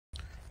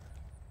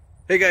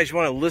Hey guys, you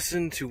want to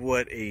listen to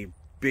what a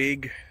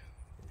big,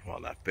 well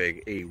not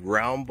big, a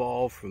round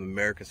ball from the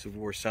American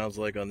Civil War sounds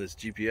like on this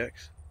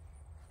GPX?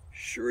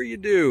 Sure you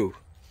do.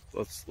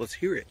 Let's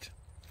hear it.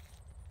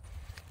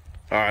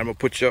 Alright, I'm going to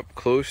put you up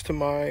close to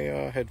my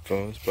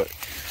headphones, but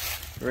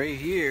right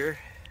here,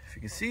 if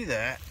you can see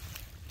that,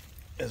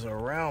 is a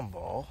round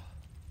ball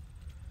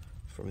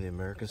from the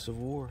American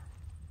Civil War.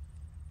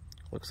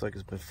 Looks like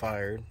it's been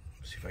fired.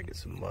 Let's see if I can get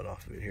some mud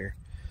off of it here.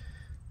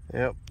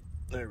 Yep,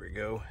 there we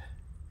go.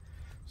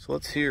 So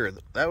let's hear.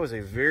 That was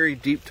a very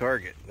deep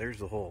target. There's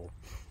the hole.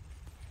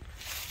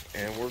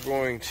 And we're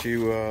going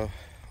to,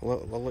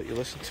 I'll let you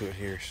listen to it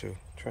here. So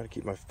try to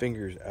keep my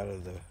fingers out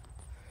of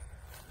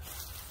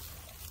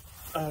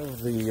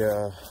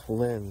the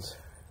lens.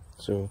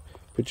 So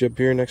put you up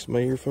here next to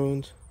my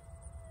earphones.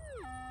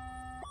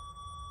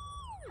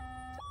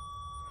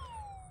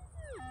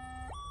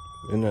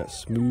 Isn't that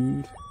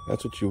smooth?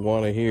 That's what you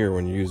want to hear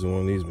when you're using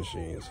one of these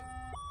machines.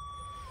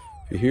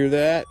 If you hear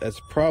that, that's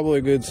probably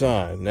a good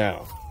sign.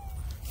 Now,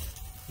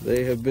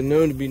 they have been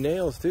known to be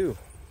nails too,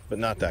 but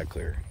not that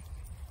clear.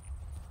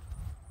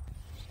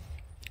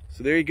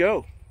 So there you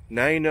go.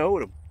 Now you know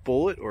what a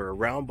bullet or a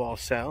round ball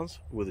sounds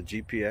with a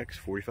GPX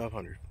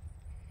 4500.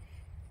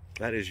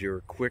 That is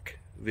your quick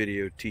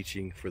video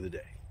teaching for the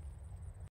day.